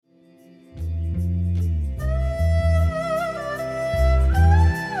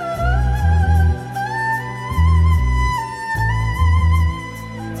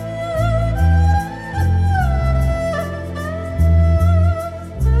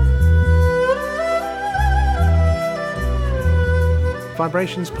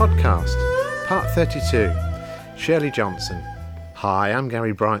VIBErations podcast, part 32, Shirley Johnson. Hi, I'm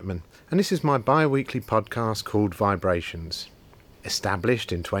Gary Brightman, and this is my bi-weekly podcast called VIBErations.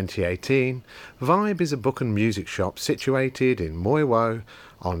 Established in 2018, Vibe is a book and music shop situated in Mui Wo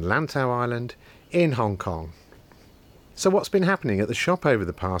on Lantau Island in Hong Kong. So what's been happening at the shop over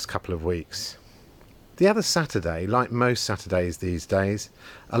the past couple of weeks? The other Saturday, like most Saturdays these days,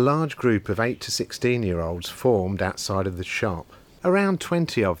 a large group of 8 to 16-year-olds formed outside of the shop. Around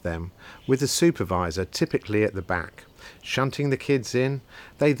 20 of them, with the supervisor typically at the back. Shunting the kids in,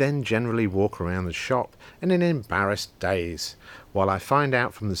 they then generally walk around the shop in an embarrassed daze, while I find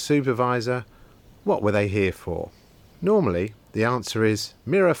out from the supervisor, what were they here for? Normally, the answer is,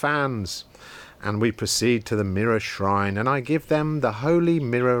 mirror fans, and we proceed to the mirror shrine and I give them the holy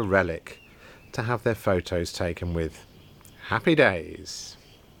mirror relic to have their photos taken with. Happy days.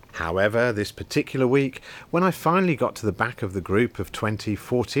 However, this particular week, when I finally got to the back of the group of 20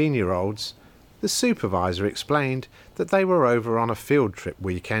 14-year-olds, the supervisor explained that they were over on a field trip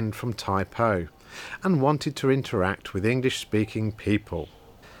weekend from Tai Po and wanted to interact with English-speaking people.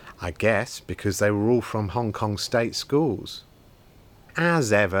 I guess because they were all from Hong Kong state schools.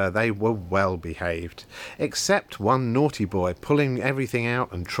 As ever, they were well behaved, except one naughty boy pulling everything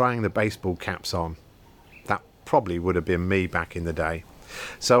out and trying the baseball caps on. That probably would have been me back in the day,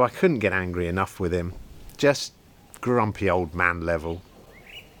 so I couldn't get angry enough with him. Just grumpy old man level.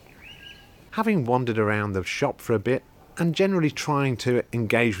 Having wandered around the shop for a bit, and generally trying to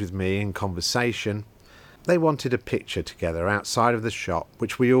engage with me in conversation, they wanted a picture together outside of the shop,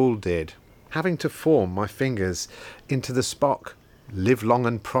 which we all did, having to form my fingers into the Spock live long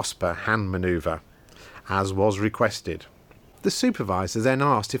and prosper hand manoeuvre, as was requested. The supervisor then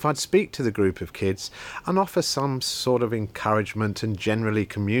asked if I'd speak to the group of kids and offer some sort of encouragement and generally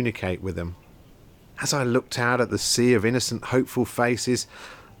communicate with them. As I looked out at the sea of innocent, hopeful faces,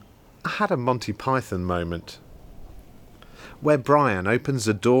 I had a Monty Python moment, where Brian opens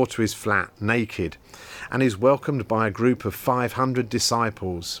the door to his flat naked and is welcomed by a group of 500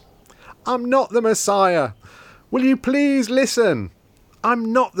 disciples. "I'm not the Messiah! Will you please listen?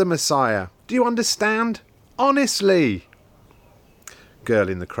 I'm not the Messiah. Do you understand? Honestly!" Girl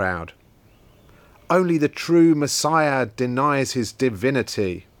in the crowd. "Only the true Messiah denies his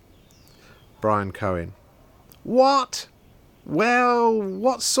divinity." Brian Cohen. "What? Well,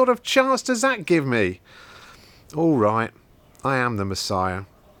 what sort of chance does that give me?" "All right, I am the Messiah."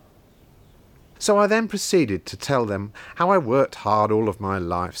 So I then proceeded to tell them how I worked hard all of my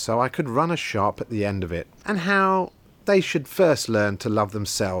life so I could run a shop at the end of it, and how they should first learn to love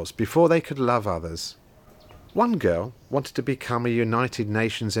themselves before they could love others. One girl wanted to become a United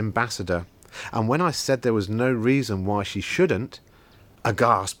Nations ambassador, and when I said there was no reason why she shouldn't, a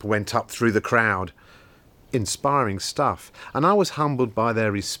gasp went up through the crowd. Inspiring stuff, and I was humbled by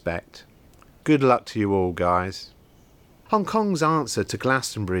their respect. Good luck to you all, guys. Hong Kong's answer to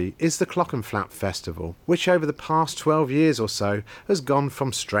Glastonbury is the Clockenflap Festival, which over the past 12 years or so has gone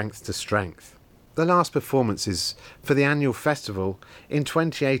from strength to strength. The last performances for the annual festival in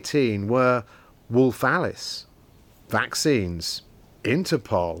 2018 were Wolf Alice, Vaccines,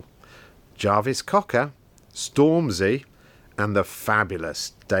 Interpol, Jarvis Cocker, Stormzy, and the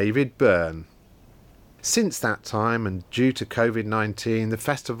fabulous David Byrne. Since that time, and due to COVID-19, the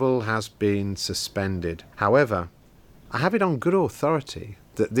festival has been suspended. However, I have it on good authority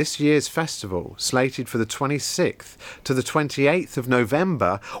that this year's festival, slated for the 26th to the 28th of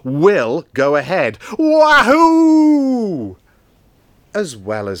November, will go ahead. Wahoo! As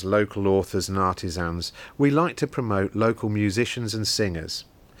well as local authors and artisans, we like to promote local musicians and singers.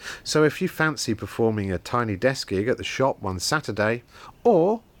 So if you fancy performing a tiny desk gig at the shop one Saturday,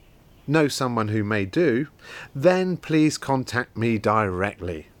 or know someone who may do, then please contact me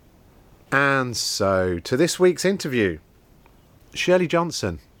directly. And so, to this week's interview. Shirley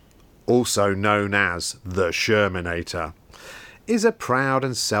Johnson, also known as the Shirminator, is a proud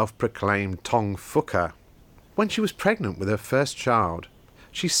and self-proclaimed Tong Fuker. When she was pregnant with her first child,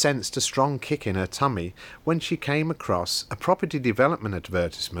 she sensed a strong kick in her tummy when she came across a property development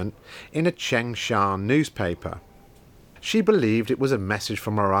advertisement in a Chengshan newspaper. She believed it was a message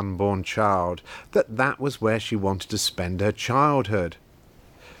from her unborn child, that was where she wanted to spend her childhood.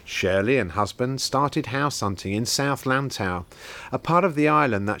 Shirley and husband started house hunting in South Lantau, a part of the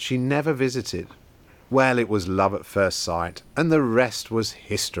island that she never visited. Well, it was love at first sight, and the rest was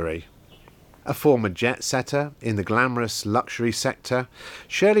history. A former jet setter in the glamorous luxury sector,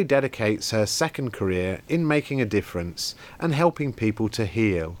 Shirley dedicates her second career in making a difference and helping people to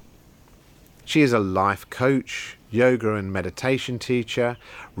heal. She is a life coach, yoga and meditation teacher,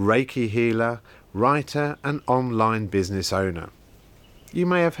 Reiki healer, writer and online business owner. You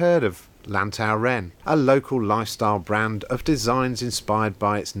may have heard of Lantau Ren, a local lifestyle brand of designs inspired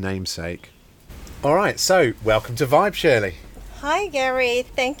by its namesake. Alright, so welcome to Vibe, Shirley. Hi Gary,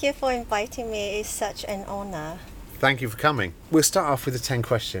 thank you for inviting me. It's such an honor. Thank you for coming. We'll start off with the 10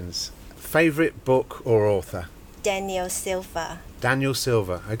 questions. Favourite book or author? Daniel Silva. Daniel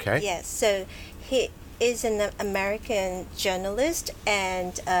Silva, okay. Yes, so he is an American journalist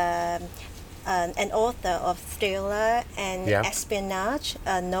and an author of thriller and espionage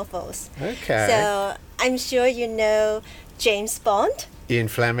novels. Okay. So I'm sure you know James Bond. Ian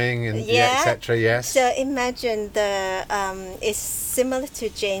Fleming and etc. Yes. So imagine it's similar to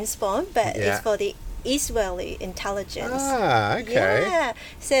James Bond, but it's for the Israeli intelligence. Ah, okay. Yeah.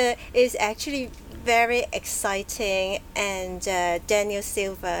 So it's actually very exciting, and Daniel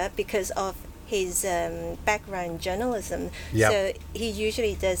Silva, because of his background in journalism, so he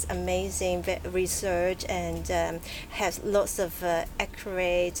usually does amazing research and has lots of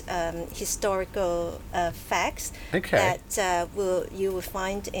accurate historical facts that you will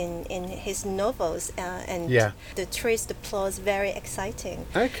find in his novels, and the twist, the plot is very exciting.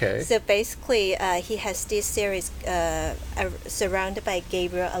 Okay. So basically, he has this series surrounded by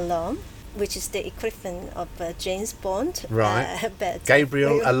Gabriel Allon, which is the equivalent of James Bond. Right. But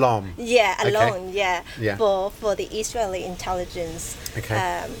Gabriel Allon. Yeah, Allon, okay. For the Israeli intelligence.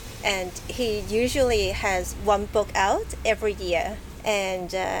 Okay. And he usually has one book out every year.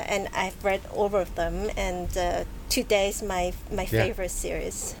 And I've read all of them, and today is my favorite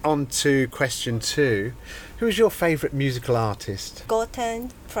series. On to question 2. Who is your favourite musical artist? Gotham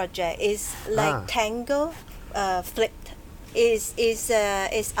Project is like tango flipped. Is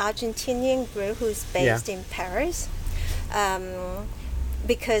Argentinian group who's based in Paris,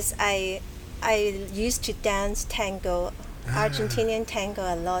 because I used to dance tango, Argentinian tango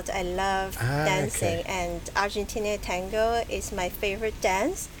a lot. I love dancing, and Argentinian tango is my favorite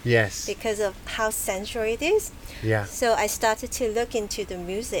dance. Yes. Because of how sensual it is. Yeah. So I started to look into the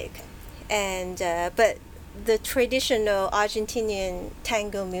music, and but the traditional Argentinian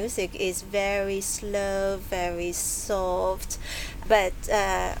tango music is very slow, very soft, but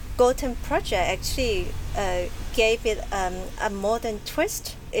Gotham Project actually gave it a modern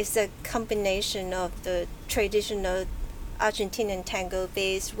twist. It's a combination of the traditional Argentinian tango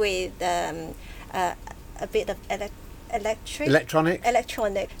bass with a bit of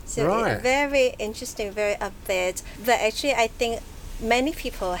electronic. So very interesting, very upbeat. But actually, I think many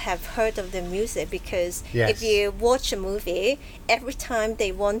people have heard of the music because if you watch a movie, every time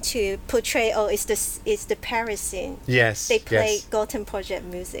they want to portray, it's the Paris scene. Yes. They play Gotham Project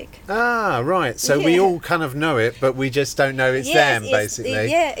music. Ah, right. So we all kind of know it, but we just don't know it's them,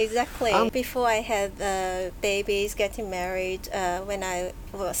 basically. Yeah, exactly. Before I had babies, getting married, when I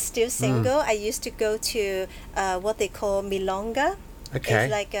was still single, I used to go to what they call milonga. Okay.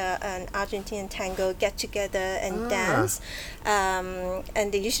 It's like an Argentinian tango get together and dance, and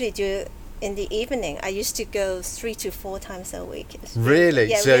they usually do in the evening. I used to go 3 to 4 times a week. Really?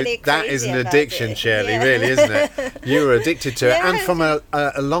 Yeah, so really that is an addiction, Shirley, really, isn't it? You were addicted to it, and from a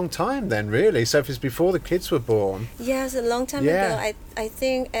long time then, really. So if it's before the kids were born. Yes, a long time ago. I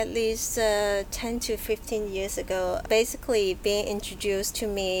think at least 10 to 15 years ago. Basically being introduced to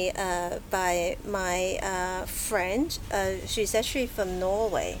me by my friend. She's actually from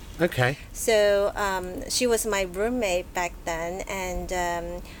Norway. Okay. So she was my roommate back then,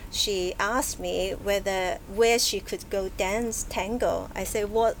 and she asked me where she could go dance tango. I said,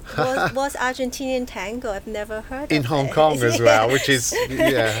 what's Argentinian tango? I've never heard of it. In Hong Kong as well, which is,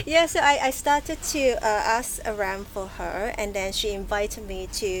 Yeah, so I started to ask around for her, and then she invited me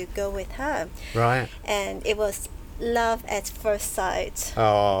to go with her. Right. And it was love at first sight.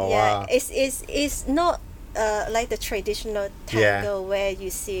 Oh, wow. It's not like the traditional tango where you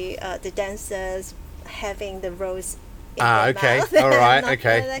see the dancers having the rose in their mouth. All right,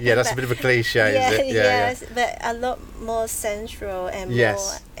 okay. Yeah, that's a bit of a cliche, is it? Yes, but a lot more sensual and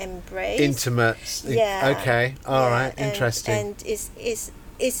more embraced. Intimate. Yeah. Okay, all right, interesting. And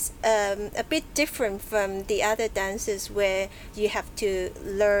it's a bit different from the other dances where you have to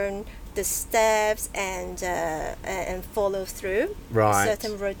learn the steps and follow through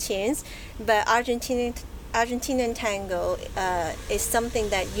certain routines. But Argentinian tango is something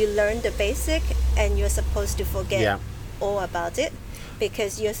that you learn the basic and you're supposed to forget all about it,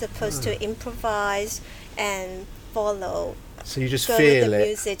 because you're supposed to improvise and follow. So you just feel the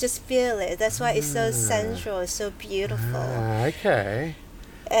music, just feel it. That's why it's so sensual, so beautiful. Okay.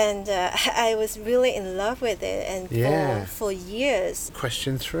 And I was really in love with it, and for years.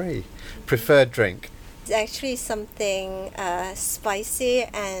 Question 3, preferred drink. It's actually something spicy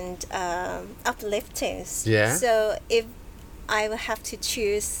and uplifting. Yeah. So if I will have to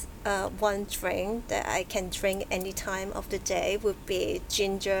choose one drink that I can drink any time of the day, would be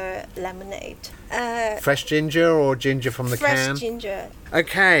ginger lemonade. Fresh ginger or ginger from the can? Fresh ginger.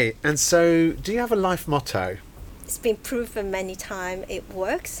 Okay, and so do you have a life motto? It's been proven many times it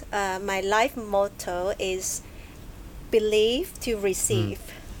works. My life motto is believe to receive.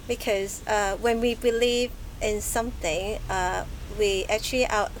 Because when we believe in something, we actually,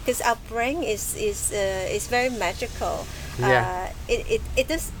 because our brain is very magical. Yeah.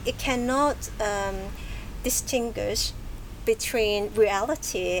 It cannot distinguish between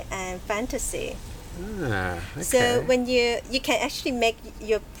reality and fantasy. Okay. So when you can actually make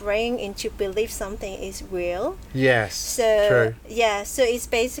your brain into believe something is real. Yes. So true. yeah, so it's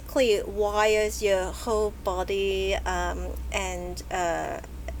basically wires your whole body, and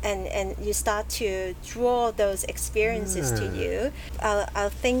you start to draw those experiences to you. Our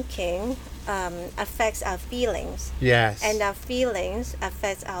thinking affects our feelings. Yes. And our feelings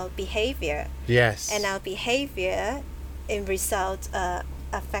affect our behavior. Yes. And our behavior, in result,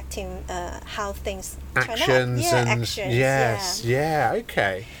 affecting how things turn out. Actions Yeah, and actions. yes. Yeah. Yeah.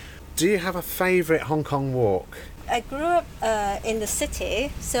 Okay. Do you have a favourite Hong Kong walk? I grew up in the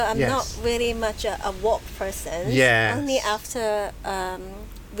city, so I'm Yes. not really much a walk person. Yes. Only after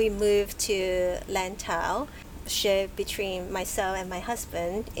we moved to Lantau, shared between myself and my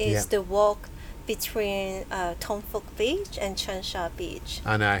husband, is Yeah. the walk between Tom Fook Beach and Cheung Sha Beach.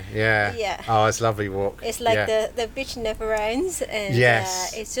 I know. Yeah. Yeah. Oh, it's a lovely walk. It's like yeah. the beach never ends, and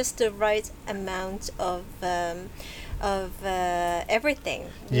Yes. it's just the right amount of everything.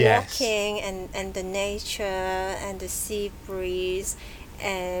 Yes. Walking and the nature and the sea breeze,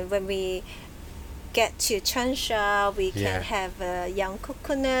 and when we get to Cheung Sha, we can Yeah. have young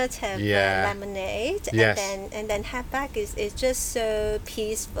coconut, have Yeah. lemonade, Yes. and then head back. Is just so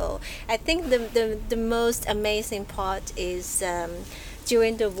peaceful. I think the most amazing part is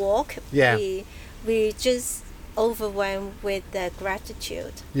during the walk, Yeah. we just overwhelmed with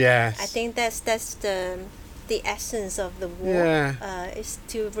gratitude. Yes. I think that's the essence of the walk. Yeah. Is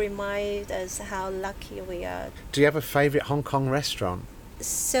to remind us how lucky we are. Do you have a favourite Hong Kong restaurant?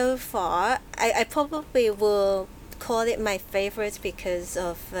 So far, I probably will call it my favorite because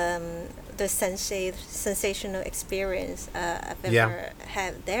of the sensational experience I've Yeah. ever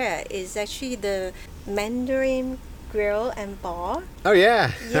had there. Is actually the Mandarin Grill and Bar. Oh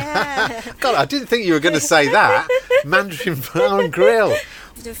yeah. Yeah. God, I didn't think you were going to say that. Mandarin Bar and Grill.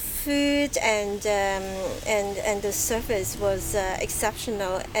 The food and the service was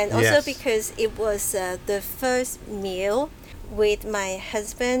exceptional, and also Yes. because it was the first meal with my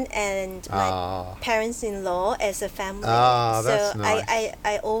husband and my parents-in-law as a family. That's so nice.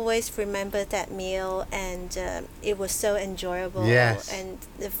 I always remember that meal, and it was so enjoyable. Yes. And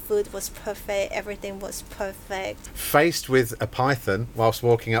the food was perfect. Everything was perfect. Faced with a python whilst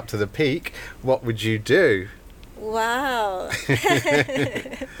walking up to the peak, what would you do? Wow.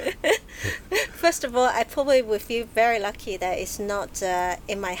 First of all, I probably would feel very lucky that it's not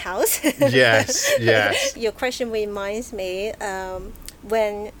in my house. Yes, yes. Your question reminds me,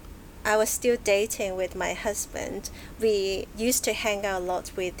 when I was still dating with my husband, we used to hang out a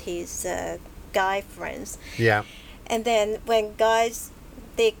lot with his guy friends. Yeah. And then when guys,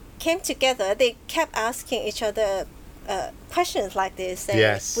 they came together, they kept asking each other questions like this, saying,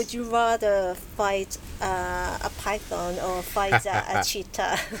 Yes. would you rather fight a python or fight a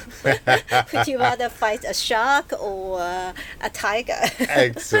cheetah? Would you rather fight a shark or a tiger?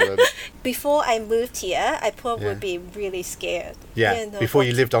 Excellent. Before I moved here, I probably Yeah. would be really scared. Yeah. Didn't know Before what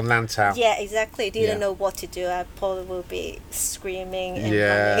you to- lived on Lantau. Yeah, exactly. Didn't Yeah. know what to do. I probably would be screaming and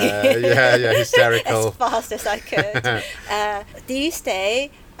Yeah, running yeah, hysterical. as fast as I could. These days,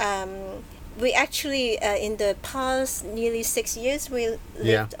 we actually, in the past nearly 6 years, we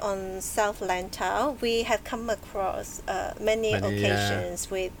lived on South Lantau. We have come across many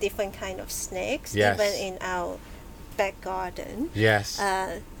occasions with different kind of snakes, Yes. even in our back garden. Yes.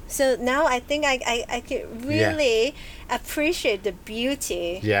 So now I think I could really appreciate the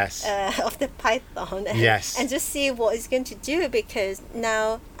beauty Yes. of the python and, Yes. and just see what it's going to do, because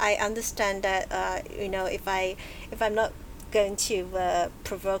now I understand that if I'm not going to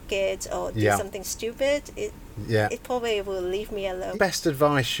provoke it or do Yeah. something stupid, it probably will leave me alone. Best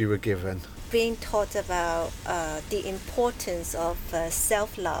advice you were given? Being taught about the importance of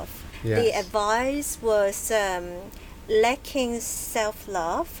self-love. Yes. The advice was lacking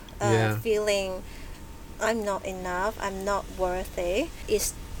self-love, feeling I'm not enough, I'm not worthy,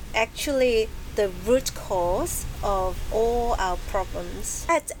 is actually the root cause of all our problems.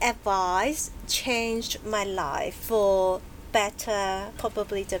 That advice changed my life for better,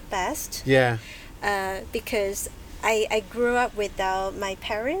 probably the best. Yeah. Because I grew up without my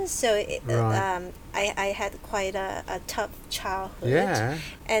parents, so I had quite a tough childhood. Yeah.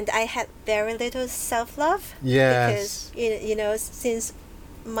 And I had very little self-love. Yes. Because, since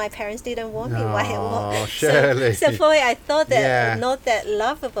my parents didn't want me, Oh, Shirley. So for me, I thought that not that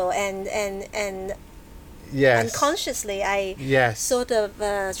lovable, and yes. unconsciously I sort of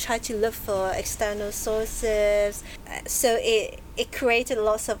tried to look for external sources. So it created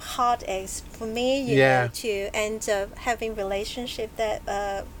lots of heartaches for me, you know, to end up having relationship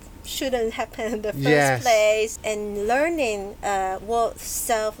that shouldn't happen in the first place, and learning what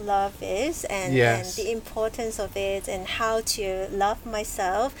self-love is, and the importance of it, and how to love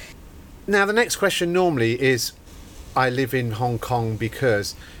myself. Now the next question normally is, I live in Hong Kong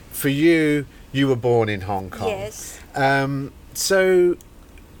because for you were born in Hong Kong. Yes. So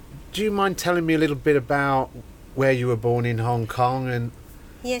do you mind telling me a little bit about where you were born in Hong Kong? And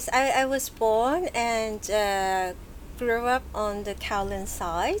yes, I was born and grew up on the Kowloon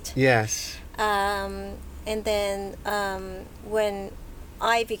side. Yes. And then when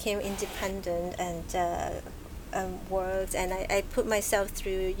I became independent and worked, and I put myself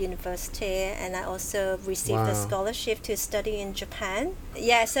through university, and I also received a scholarship to study in Japan.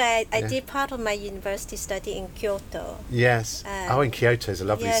 Yeah, so I did part of my university study in Kyoto. Yes. In Kyoto is a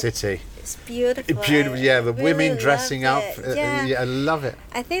lovely city. It's beautiful. Beautiful, the really women dressing up. I love it.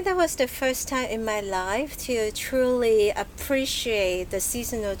 I think that was the first time in my life to truly appreciate the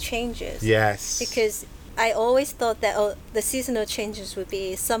seasonal changes. Yes. Because I always thought that the seasonal changes would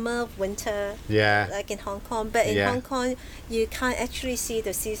be summer, winter, like in Hong Kong. But in Hong Kong, you can't actually see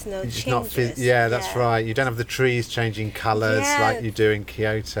the seasonal changes. That's right. You don't have the trees changing colours like you do in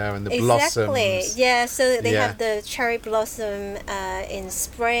Kyoto, and the blossoms. Yeah, so they have the cherry blossom in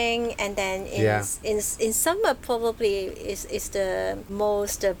spring, and then in summer probably is the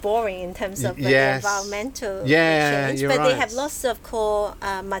most boring in terms of the environmental change. But they have lots of called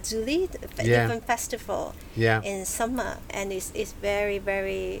Matsuri, different festival. In summer, and it's very,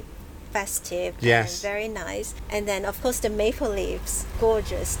 very festive and very nice. And then of course the maple leaves,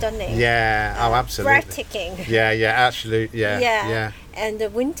 gorgeous, stunning. Absolutely. Breathtaking. Absolutely. And the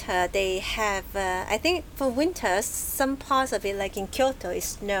winter they have I think for winter some parts of it, like in Kyoto, it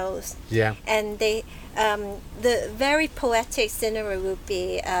snows. And they the very poetic scenery would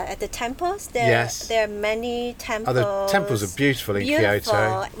be at the temples. There are many temples. The temples are beautiful in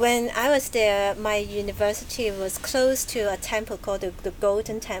Kyoto. When I was there, my university was close to a temple called the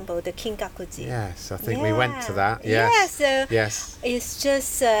Golden Temple, the Kingakuji. Yes, I think we went to that. It's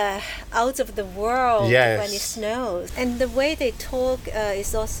just out of the world when it snows. And the way they talk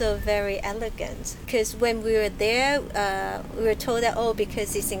is also very elegant. Because when we were there, we were told that,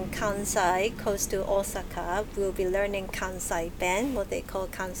 because it's in Kansai, close to Osaka, we'll be learning Kansai Ben, what they call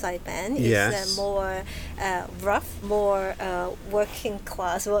Kansai Ben. It's more rough, more working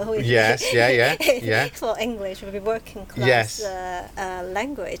class. For English, will be working class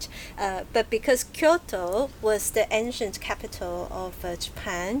language. But because Kyoto was the ancient capital of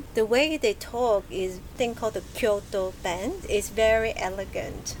Japan, the way they talk is a thing called the Kyoto Ben. It's very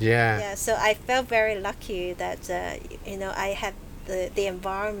elegant. So I felt very lucky that I had the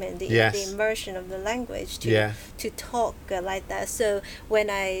environment, the immersion of the language to talk like that. So when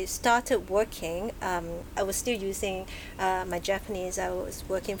I started working, I was still using my Japanese. I was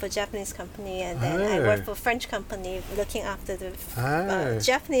working for a Japanese company, and then I worked for a French company looking after the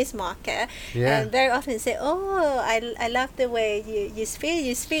Japanese market. And very often say, I love the way you speak.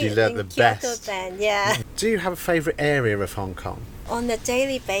 You speak in the Kyoto best. Ben. Do you have a favourite area of Hong Kong? On a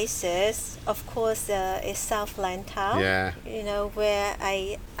daily basis, of course, is South Lantau. Where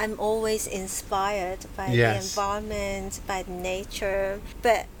I'm always inspired by the environment, by nature.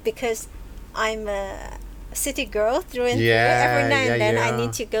 But because I'm a city girl through and through, every now and then I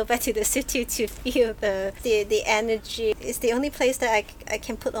need to go back to the city to feel the energy. It's the only place that I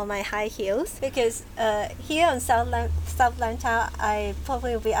can put on my high heels, because here on South Lantau I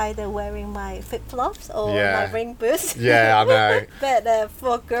probably will be either wearing my flip-flops or my rain boots. I know. But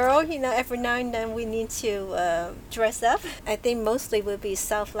for a girl, every now and then we need to dress up. I think mostly will be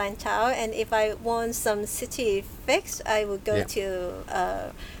South Lantau, and if I want some city fix, I would go to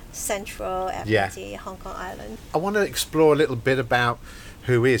Central FPT, Hong Kong Island. I want to explore a little bit about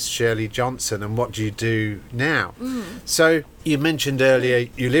who is Shirley Johnson and what do you do now. So you mentioned earlier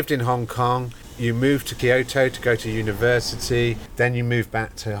you lived in Hong Kong, you moved to Kyoto to go to university, then you moved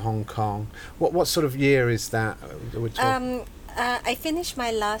back to Hong Kong. What sort of year is that? I finished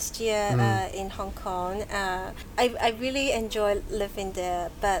my last year in Hong Kong. I really enjoyed living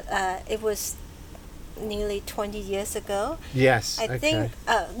there, but it was nearly 20 years ago. Yes. I think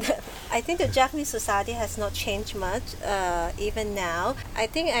I think the Japanese society has not changed much, even now. I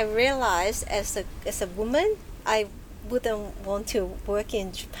think I realized as a woman, I wouldn't want to work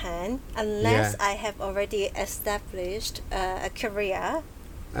in Japan unless I have already established a career.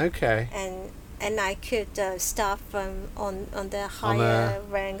 Okay. And I could start from on the higher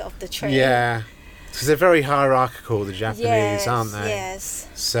rank of the trade. Yeah. Because they're very hierarchical, the Japanese, aren't they? Yes.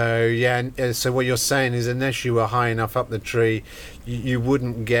 So, so what you're saying is unless you were high enough up the tree, you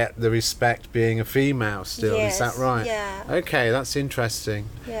wouldn't get the respect being a female still. Yes, is that right? yeah. Okay, that's interesting.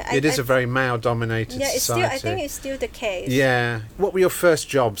 Yeah, It is a very male-dominated society. Still, I think it's still the case. Yeah. What were your first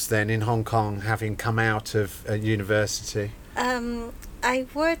jobs then in Hong Kong, having come out of university? I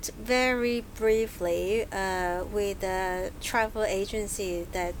worked very briefly with a travel agency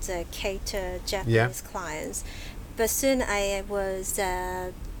that cater Japanese clients, but soon I was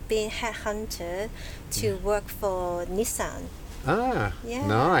being headhunted to work for Nissan. Ah,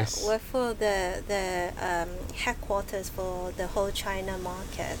 nice. Work for the headquarters for the whole China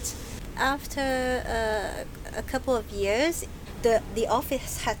market. After a couple of years, the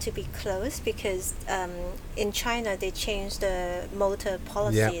office had to be closed because in China they changed the motor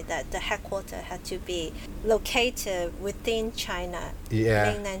policy that the headquarters had to be located within China,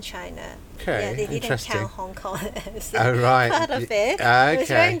 mainland China. Okay, they didn't count Hong Kong as part of it. Okay. It was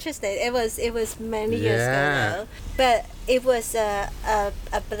very interesting. It was many years ago now. But it was a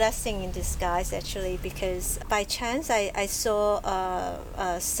blessing in disguise actually, because by chance I saw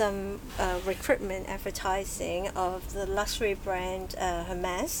some recruitment advertising of the luxury brand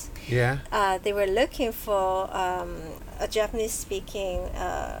Hermes. Yeah. They were looking for a Japanese speaking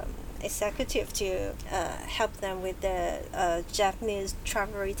executive to help them with the Japanese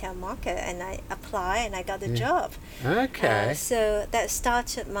travel retail market, and I applied and I got the job. Okay. So that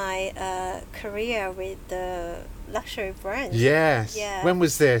started my career with the luxury brand. Yes. Yeah. When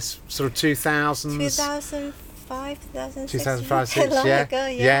was this? Sort of 2000s? 2005, 2006. 2005, 2006, long ago,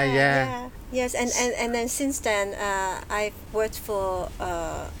 yeah. Yes, and then since then I've worked for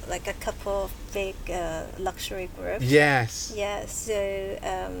like a couple of big luxury groups. Yes. Yeah, so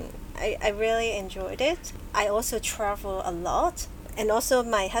I really enjoyed it. I also travel a lot. And also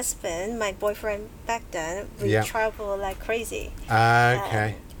my husband, my boyfriend back then, we travel like crazy.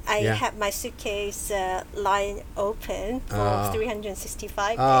 Okay. I had my suitcase lying open for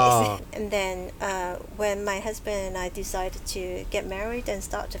 365 days. And then when my husband and I decided to get married and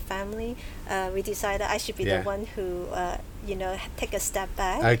start a family, we decided I should be the one who, take a step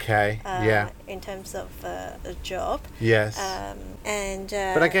back. Okay, in terms of a job. Yes.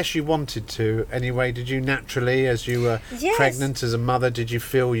 But I guess you wanted to anyway. Did you naturally, as you were pregnant, as a mother, did you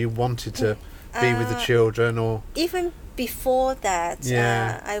feel you wanted to be with the children, or even before that,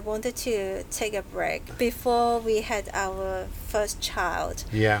 I wanted to take a break before we had our first child.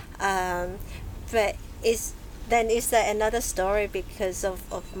 Yeah. But it's another story because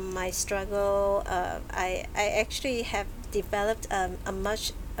of my struggle. I actually have developed a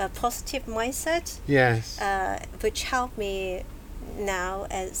much positive mindset. Yes. Which helped me now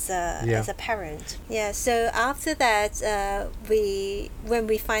as a parent. Yeah. So after that, when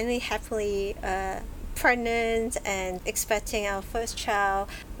we finally happily pregnant and expecting our first child,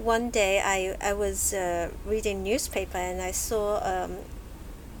 one day I was reading newspaper and I saw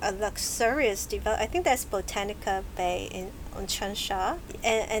a luxurious I think that's Botanica Bay on Changsha,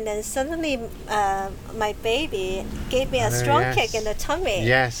 and then suddenly my baby gave me a strong kick in the tummy.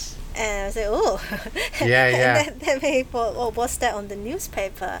 Yes. And I was like, oh. And then we thought, oh, what's that on the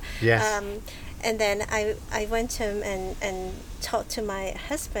newspaper? Yes. And then I went to him and talked to my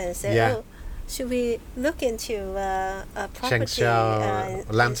husband and said, oh, should we look into a property in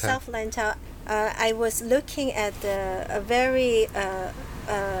South Lantau? I was looking at a very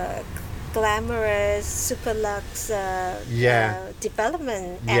glamorous, super luxe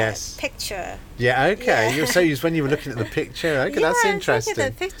development picture. Yeah, okay. Yeah. So when you were looking at the picture, okay, that's interesting. Looking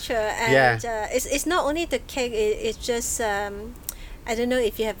at the picture, and it's not only the cake. It's just I don't know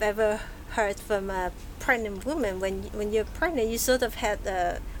if you have ever heard from a pregnant woman. When you're pregnant, you sort of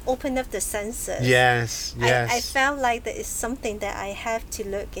had open up the senses. Yes. I felt like that is something that I have to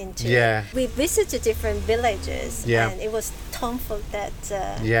look into. Yeah. We visited different villages, and it was Tom Folk that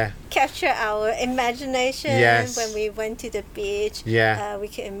captured our imagination. Yes. When we went to the beach, we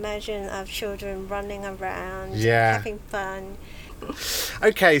could imagine our children running around, having fun.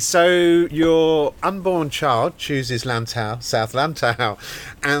 Okay, so your unborn child chooses Lantau, South Lantau,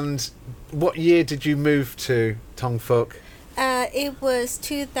 and what year did you move to Tong Fuk? It was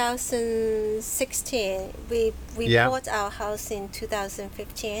 2016. We bought our house in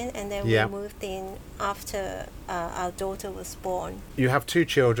 2015, and then we moved in after our daughter was born. You have two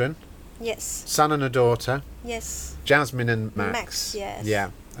children. Yes. Son and a daughter. Yes. Jasmine and Max. Max, yes. Yeah.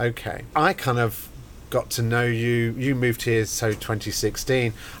 Okay. I kind of got to know you. You moved here, so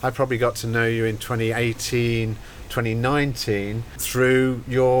 2016. I probably got to know you in 2018, 2019 through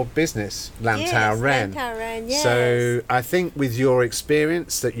your business, Lantau Ren. Lantau Ren, yes. So I think with your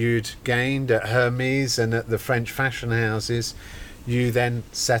experience that you'd gained at Hermes and at the French fashion houses, you then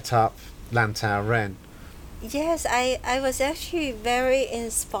set up Lantau Ren. Yes, I was actually very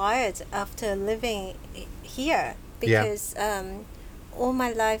inspired after living here because all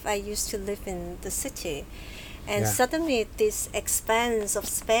my life I used to live in the city, and suddenly this expanse of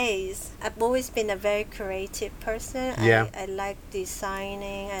space. I've always been a very creative person. I like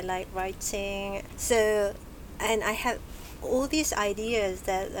designing, I like writing, so and I had all these ideas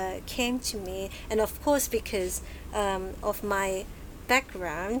that came to me, and of course because of my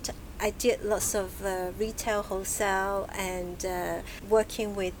background, I did lots of retail, wholesale, and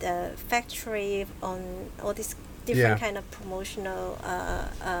working with factory on all these different kind of promotional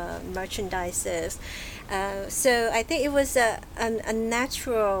merchandises. So I think it was a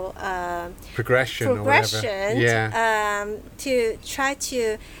natural progression to try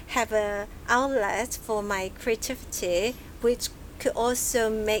to have an outlet for my creativity, which could also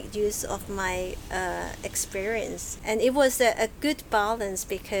make use of my experience, and it was a good balance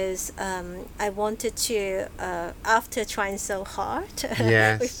because I wanted to after trying so hard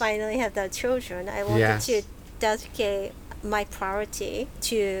we finally have the children. I wanted to dedicate my priority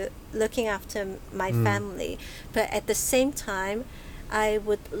to looking after my family, but at the same time I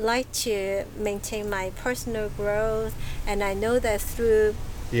would like to maintain my personal growth, and I know that through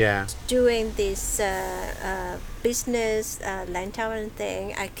doing this business Lantau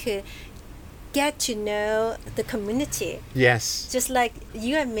thing, I could get to know the community. Yes. Just like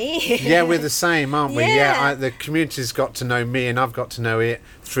you and me. Yeah, we're the same, aren't we? The community's got to know me, and I've got to know it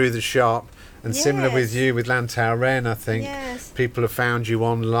through the shop. And similar with you, with Lantau Ren, I think people have found you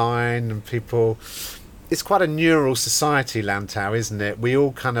online, and people. It's quite a neural society, Lantau, isn't it? We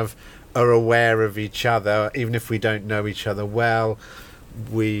all kind of are aware of each other, even if we don't know each other well.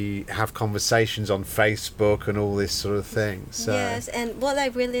 We have conversations on Facebook and all this sort of thing. So. Yes, and what I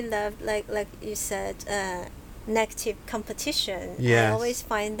really love, like you said, negative competition. Yes. I always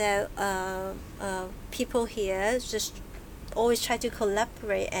find that people here just always try to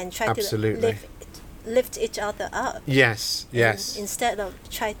collaborate and try to lift each other up. Yes. Instead of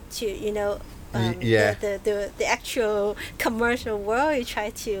try to, the actual commercial world, you try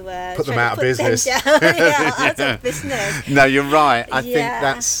to put them out of business. Out of business. No, you're right. I think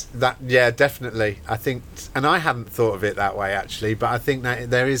that's that. Yeah, definitely. I think, and I hadn't thought of it that way actually, but I think that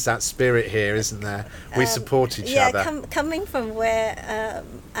there is that spirit here, isn't there? We support each other. Coming from where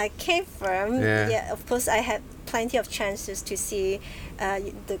I came from, of course I had plenty of chances to see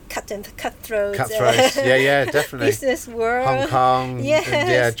the cutthroats. Definitely. Business world. Hong Kong,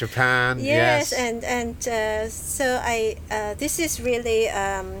 Japan. Yes, and so I this is really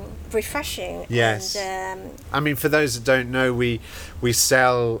refreshing. Yes. And, I mean, for those that don't know, we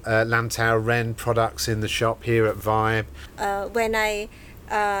sell Lantau Ren products in the shop here at Vibe. When I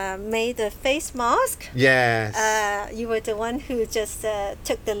made the face mask. Yes. You were the one who just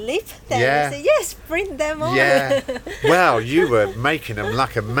took the leap. Then said, yes, bring them on. Yeah. Well, you were making them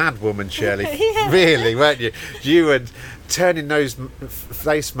like a mad woman, Shirley. Really, weren't you? You were turning those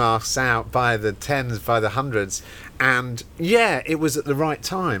face masks out by the tens, by the hundreds, and it was at the right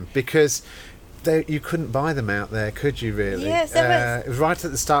time because. You couldn't buy them out there, could you really? Yes, it was right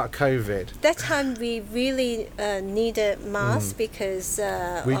at the start of COVID. That time we really needed masks because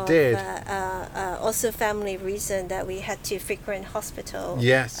we did. Also family reason that we had to frequent hospital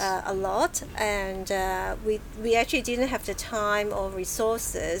a lot, and we actually didn't have the time or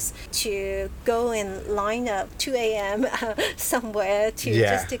resources to go and line up 2 a.m. somewhere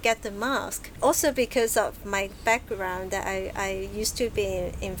just to get the mask. Also because of my background that I used to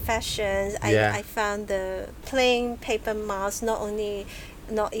be in fashion, I found the plain paper mask not only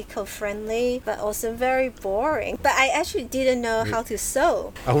not eco-friendly but also very boring. But I actually didn't know how to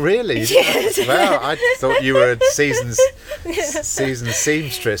sew. Oh really? Yes. Well, I thought you were a seasoned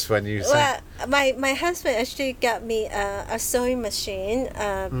seamstress when you said. Well, my husband actually got me a sewing machine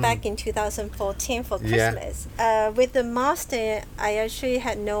back in 2014 for Christmas. With the mask, I actually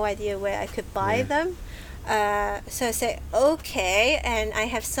had no idea where I could buy them. So I said, okay, and I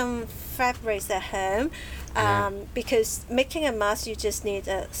have some fabrics at home. Because making a mask, you just need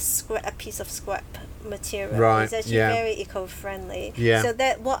a piece of scrap material. Right. It's actually very eco-friendly. Yeah. So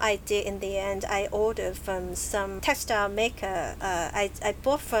that what I did in the end, I ordered from some textile maker. I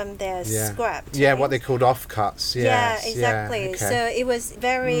bought from their scrap. Yeah, what they called offcuts. Yes. Yeah, exactly. Yeah, okay. So it was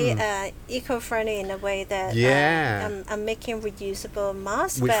very eco-friendly in a way that I'm making reusable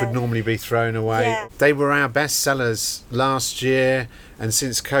masks. Which would normally be thrown away. Yeah. They were our best sellers last year, and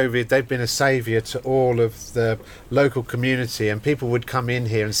since COVID they've been a saviour to all of the local community, and people would come in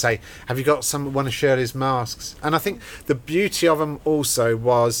here and say, have you got one of Shirley's masks? And I think the beauty of them also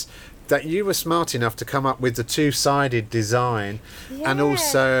was that you were smart enough to come up with the two-sided design and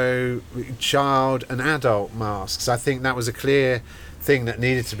also child and adult masks. I think that was a clear thing that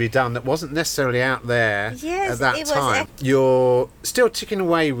needed to be done that wasn't necessarily out there at that time. You're still ticking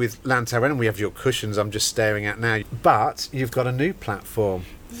away with Lantaran, and we have your cushions I'm just staring at now, but you've got a new platform.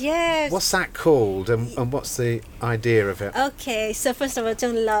 Yes. What's that called, and what's the idea of it? Okay, so first of all,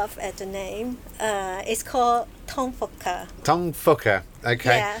 don't laugh at the name. It's called Tong Phuc. Tong Phuc,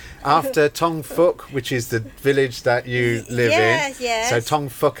 okay. Yeah. After Tong Phuc, which is the village that you live in. Yes. So Tong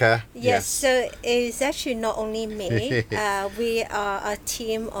Phuc. Yes, so it's actually not only me. We are a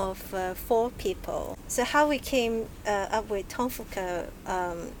team of 4 people. So how we came up with Tong Phuc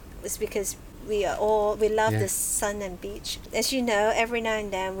was because we love the sun and beach. As you know, every now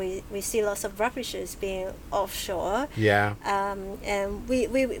and then we see lots of rubbishes being offshore. Yeah. And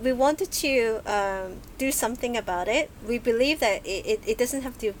we wanted to do something about it. We believe that it doesn't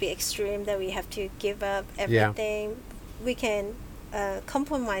have to be extreme, that we have to give up everything. We can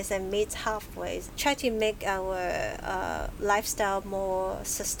compromise and meet halfway. Try to make our lifestyle more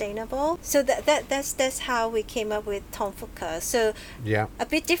sustainable. So that's how we came up with Tong Phuc. So a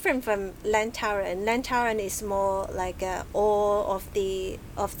bit different from Lantaran. Lantaran is more like all of the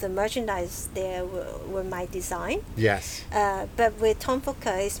merchandise there were my design. Yes. But with Tong Phuc,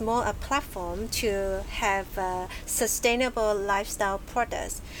 it's more a platform to have sustainable lifestyle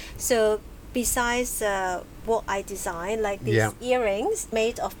products. So besides what I designed, like these earrings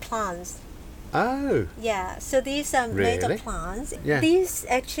made of plants. Oh. Yeah, so these are made of plants. Yeah. These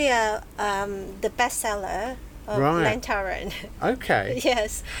actually are the bestseller of Lantaran. Okay.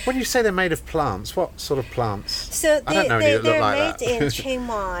 Yes. When you say they're made of plants, what sort of plants? So I don't know any that look like they're made in Chiang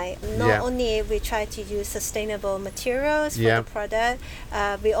Mai. Not only we try to use sustainable materials for the product,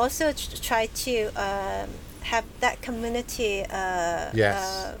 we also try to have that community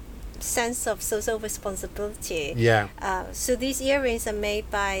sense of social responsibility. Yeah. So these earrings are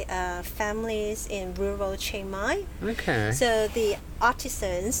made by families in rural Chiang Mai. Okay. So the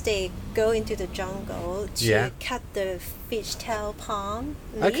artisans, they go into the jungle to cut the fishtail palm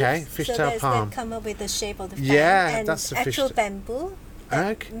leaves. Okay, fishtail palm. They come up with the shape of the fan. Yeah, and that's the actual bamboo.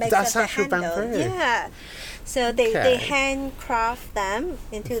 Okay, that's actual bamboo. Yeah. So they handcraft them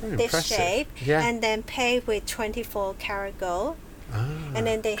into this shape and then paint with 24 karat gold. And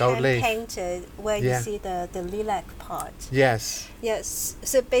then they hand painted where you see the lilac part. Yes. Yes.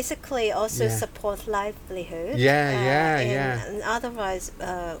 So basically also support livelihood. And otherwise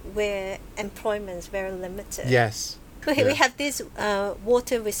where employment is very limited. Yes. We have this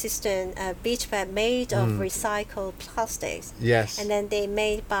water resistant beach bag made of recycled plastics. Yes. And then they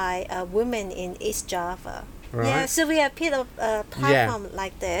made by women in East Java. Right. Yeah, so we have built a platform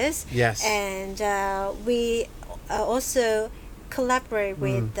like this. Yes. And we also collaborate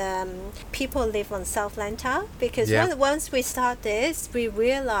with people who live on South Lantau, because once we start this, we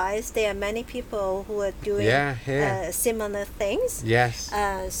realize there are many people who are doing similar things. Yes.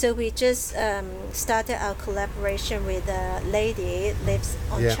 So we just started our collaboration with a lady lives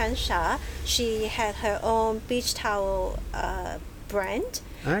on Changsha. She had her own beach towel brand.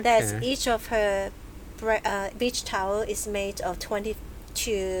 Okay. That's each of her beach towel is made of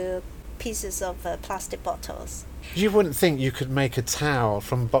 22 pieces of plastic bottles. You wouldn't think you could make a towel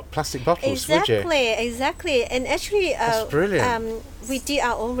from plastic bottles, would you? Exactly. And actually, that's brilliant. We did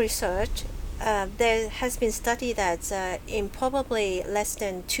our own research. There has been studied that in probably less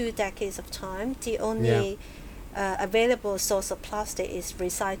than 2 decades of time, the only available source of plastic is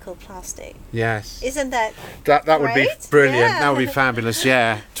recycled plastic. Yes. Isn't that that would be brilliant. That would be fabulous.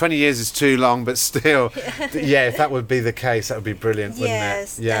 20 years is too long, but still, if that would be the case, that would be brilliant,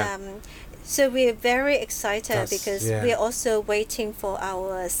 wouldn't it? Yeah. So we're very excited because we're also waiting for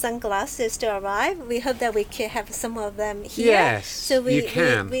our sunglasses to arrive. We hope that we can have some of them here. Yes, so you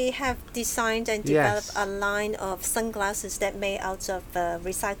can. We have designed and developed a line of sunglasses that made out of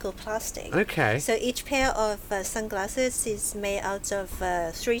recycled plastic. Okay. So each pair of sunglasses is made out of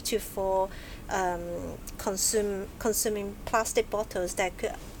 3 to 4 consuming plastic bottles that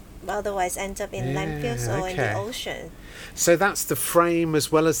could otherwise end up in landfills or in the ocean. So that's the frame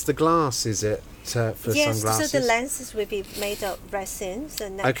as well as the glass, is it, for yes, sunglasses? So the lenses will be made of resin, so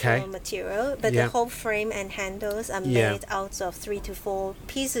natural material, but the whole frame and handles are made out of 3 to 4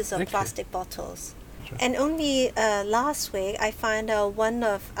 pieces of plastic bottles. And only last week, I found out one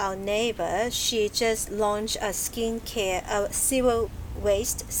of our neighbors, she just launched a zero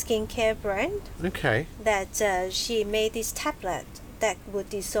waste skincare brand. Okay. That she made this tablet that would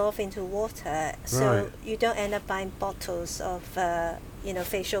dissolve into water, so you don't end up buying bottles of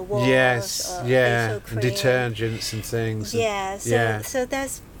facial wash or facial cream. And detergents and things. So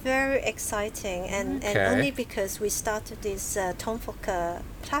that's very exciting, and only because we started this Tomfoka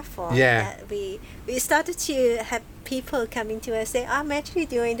platform that we started to have people coming to us say, I'm actually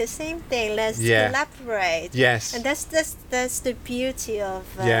doing the same thing, let's collaborate. And that's the beauty of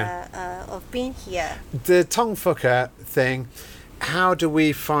being here. The Tomfoka thing, how do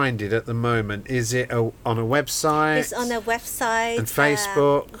we find it at the moment? Is it on a website? It's on a website. And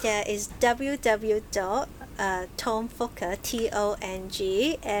Facebook? It's www.tongfuker,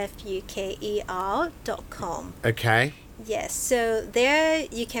 TONGFUKER.com. Okay. Yes, so there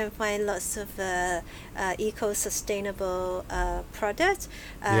you can find lots of eco-sustainable products.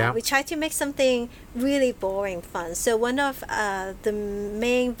 We try to make something really boring fun. So one of the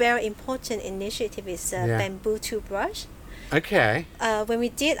main very important initiative is bamboo toothbrush. Okay. When we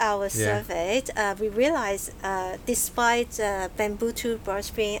did our survey, we realized despite bamboo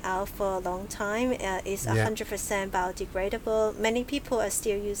toothbrush being out for a long time, it's 100% biodegradable. Many people are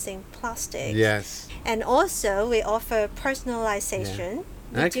still using plastic. Yes. And also, we offer personalization.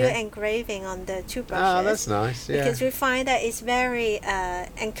 We do engraving on the toothbrushes. Oh, that's nice. Yeah. Because we find that it's very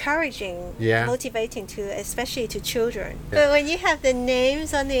encouraging, motivating especially to children. But when you have the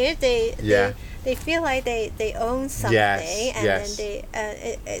names on it, they feel like they own something, and then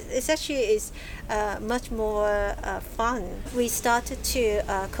it's actually much more fun. We started to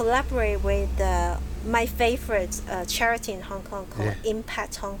collaborate with my favorite charity in Hong Kong called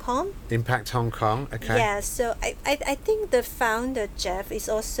Impact Hong Kong. Impact Hong Kong, okay. Yeah, so I think the founder, Jeff, is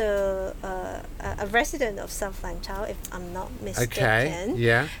also a resident of South Lantau, if I'm not mistaken. Okay,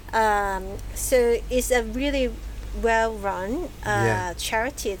 yeah. So it's a really well-run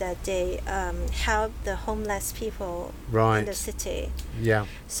charity that they help the homeless people in the city. Yeah.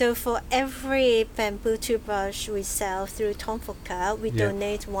 So for every bamboo toothbrush we sell through Tomfoka, we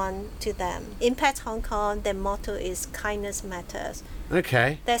donate one to them. Impact Hong Kong, their motto is kindness matters.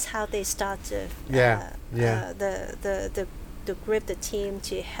 Okay. That's how they started the group, the team,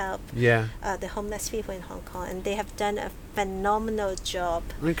 to help the homeless people in Hong Kong, and they have done a phenomenal job.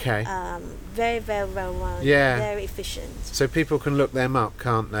 Okay. Very, very well run. Yeah. Very efficient. So people can look them up,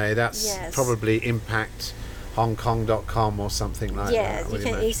 can't they? That's probably impacthongkong.com or something like that. Yeah, you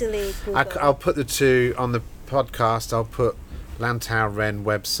can easily Google. I'll put the two on the podcast. I'll put Lantau Ren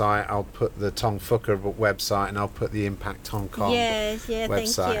website, I'll put the Tomfoka website, and I'll put the Impact Hong Kong website.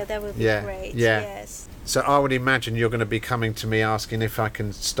 Thank you. That would be great. Yes. So I would imagine you're going to be coming to me asking if I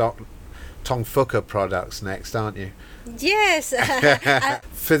can stock Tomfoka products next, aren't you? Yes.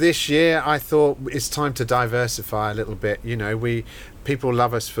 For this year, I thought it's time to diversify a little bit. You know, people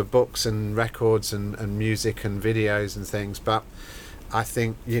love us for books and records and music and videos and things, but I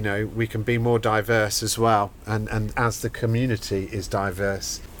think, you know, we can be more diverse as well, and as the community is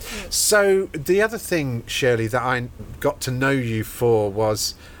diverse. So the other thing, Shirley, that I got to know you for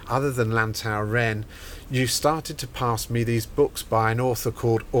was, other than Lantau Ren, you started to pass me these books by an author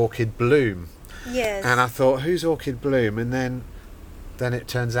called Orchid Bloom. Yes. And I thought, who's Orchid Bloom? And then it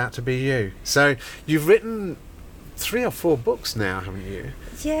turns out to be you. So you've written 3 or 4 books now, haven't you?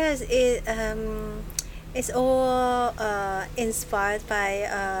 Yes, it's all inspired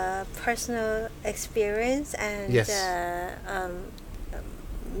by personal experience and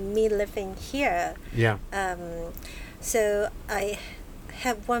me living here. Yeah. So I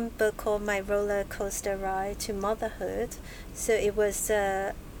have one book called My Roller Coaster Ride to Motherhood. So it was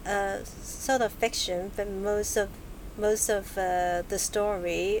sort of fiction, but most of the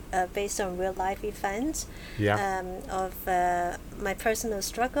story based on real life events of my personal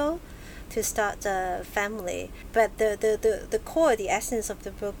struggle to start a family. But the core, the essence of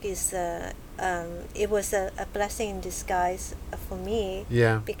the book is it was a blessing in disguise for me,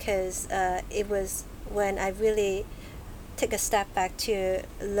 because it was when I really take a step back to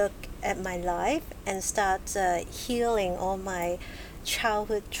look at my life and start healing all my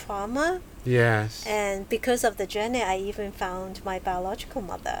childhood trauma. Yes. And because of the journey, I even found my biological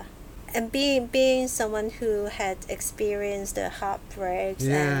mother. and being someone who had experienced the heartbreaks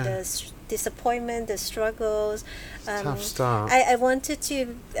and the disappointment, the struggles, tough start. I wanted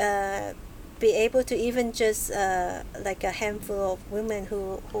to be able to even just like a handful of women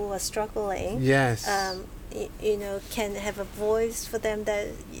who are struggling. Yes. Can have a voice for them that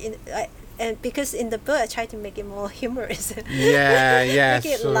and because in the book I try to make it more humorous. Make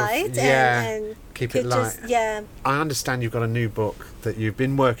it light and keep it light. I understand you've got a new book that you've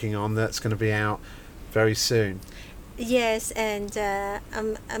been working on that's going to be out very soon. Yes, and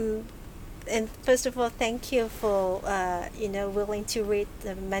and first of all, thank you for willing to read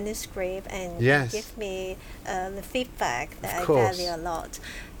the manuscript and give me the feedback that I value a lot.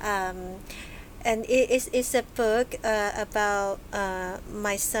 And it's a book about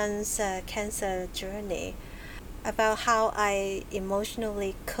my son's cancer journey, about how I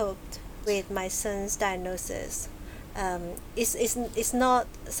emotionally coped with my son's diagnosis. It's not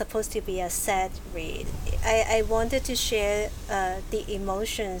supposed to be a sad read. I wanted to share the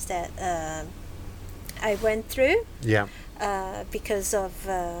emotions that I went through because of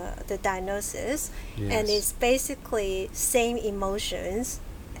the diagnosis. And it's basically same emotions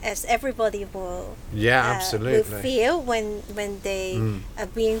as everybody will will feel when they are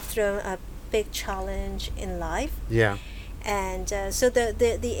being thrown a big challenge in life. And so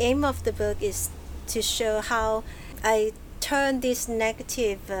the aim of the book is to show how I turn this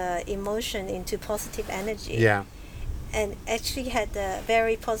negative emotion into positive energy. And actually had a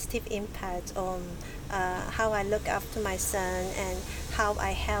very positive impact on how I look after my son and how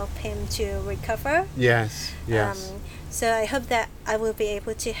I help him to recover. So I hope that I will be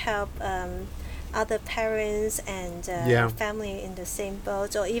able to help other parents and family in the same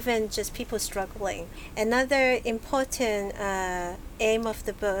boat, or even just people struggling. Another important aim of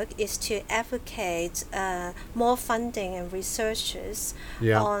the book is to advocate more funding and researches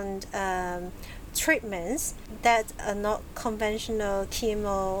on treatments that are not conventional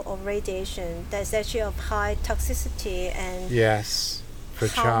chemo or radiation, that's actually of high toxicity and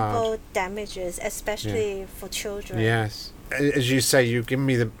harmful damages, especially for children. As you say, you've given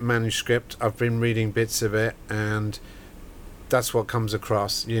me the manuscript. I've been reading bits of it, and that's what comes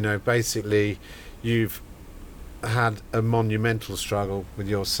across. Basically you've had a monumental struggle with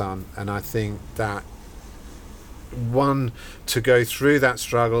your son, and I think that to go through that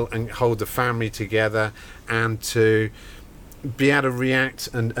struggle and hold the family together, and to be able to react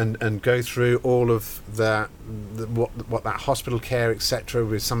and go through all of that, what that hospital care, etc.,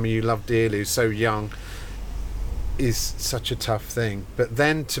 with somebody you love dearly who's so young, is such a tough thing. But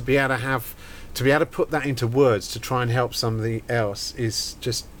then to be able to put that into words to try and help somebody else is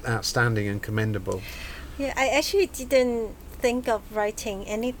just outstanding and commendable. I actually didn't think of writing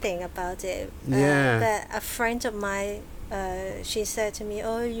anything about it. But a friend of mine, she said to me,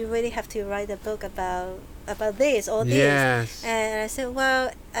 "Oh, you really have to write a book about this or this." And I said,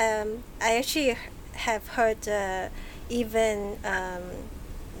 "Well, I actually have heard even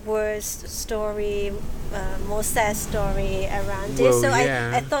worse story, more sad story around this. So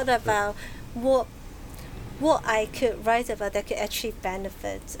I thought about what I could write about that could actually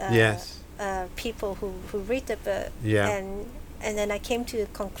benefit people who read the book. And then I came to the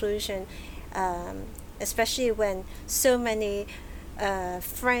conclusion, especially when so many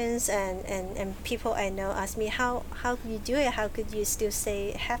friends and people I know ask me, how could you do it? How could you still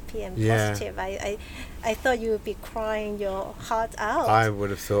stay happy and positive? I thought you would be crying your heart out. I would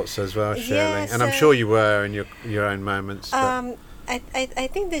have thought so as well, Shirley. And I'm sure you were in your own moments. I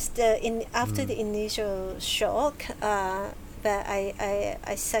think this after the initial shock, but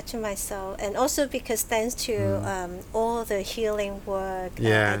I said to myself, and also because thanks to all the healing work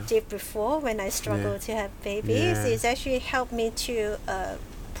I did before when I struggled to have babies, it's actually helped me to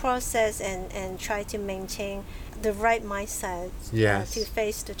process and try to maintain the right mindset to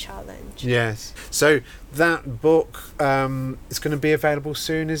face the challenge. So that book is going to be available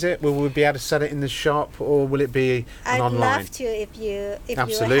soon, is it? Will we be able to sell it in the shop, or will it be online? I'd love to if you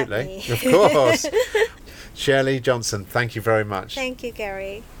Absolutely, of course. Shirley Johnson, thank you very much. Thank you,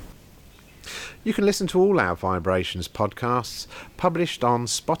 Gary. You can listen to all our Vibrations podcasts published on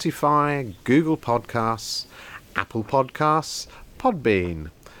Spotify, Google Podcasts, Apple Podcasts,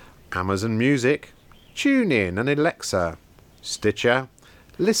 Podbean, Amazon Music, TuneIn and Alexa, Stitcher,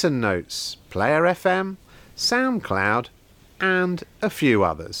 Listen Notes, Player FM, SoundCloud, and a few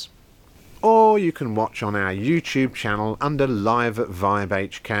others. Or you can watch on our YouTube channel under Live at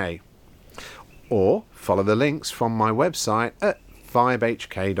VibeHK. Or follow the links from my website at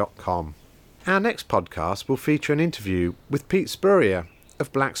vibehk.com. Our next podcast will feature an interview with Pete Spurrier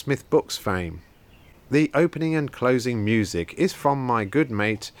of Blacksmith Books fame. The opening and closing music is from my good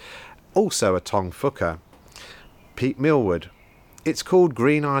mate Also a Tong Fooker. Pete Millward. It's called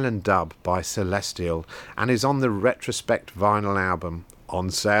Green Island Dub by Celestial and is on the Retrospect vinyl album, on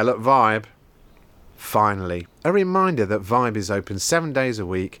sale at Vibe. Finally, a reminder that Vibe is open 7 days a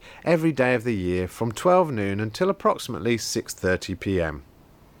week, every day of the year from 12 noon until approximately 6:30 p.m.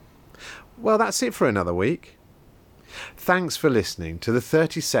 Well, that's it for another week. Thanks for listening to the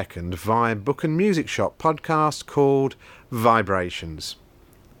 32nd Vibe Book and Music Shop podcast called VIBErations.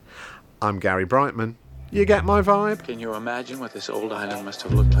 I'm Gary Brightman. You get my vibe? Can you imagine what this old island must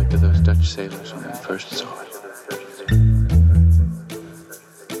have looked like to those Dutch sailors when they first saw it?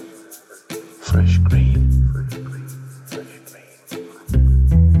 Fresh green.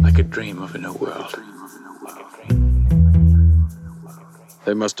 Like a dream of a new world.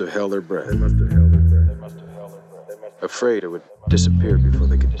 They must have held their breath. Afraid it would disappear before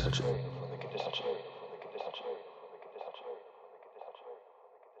they could touch it.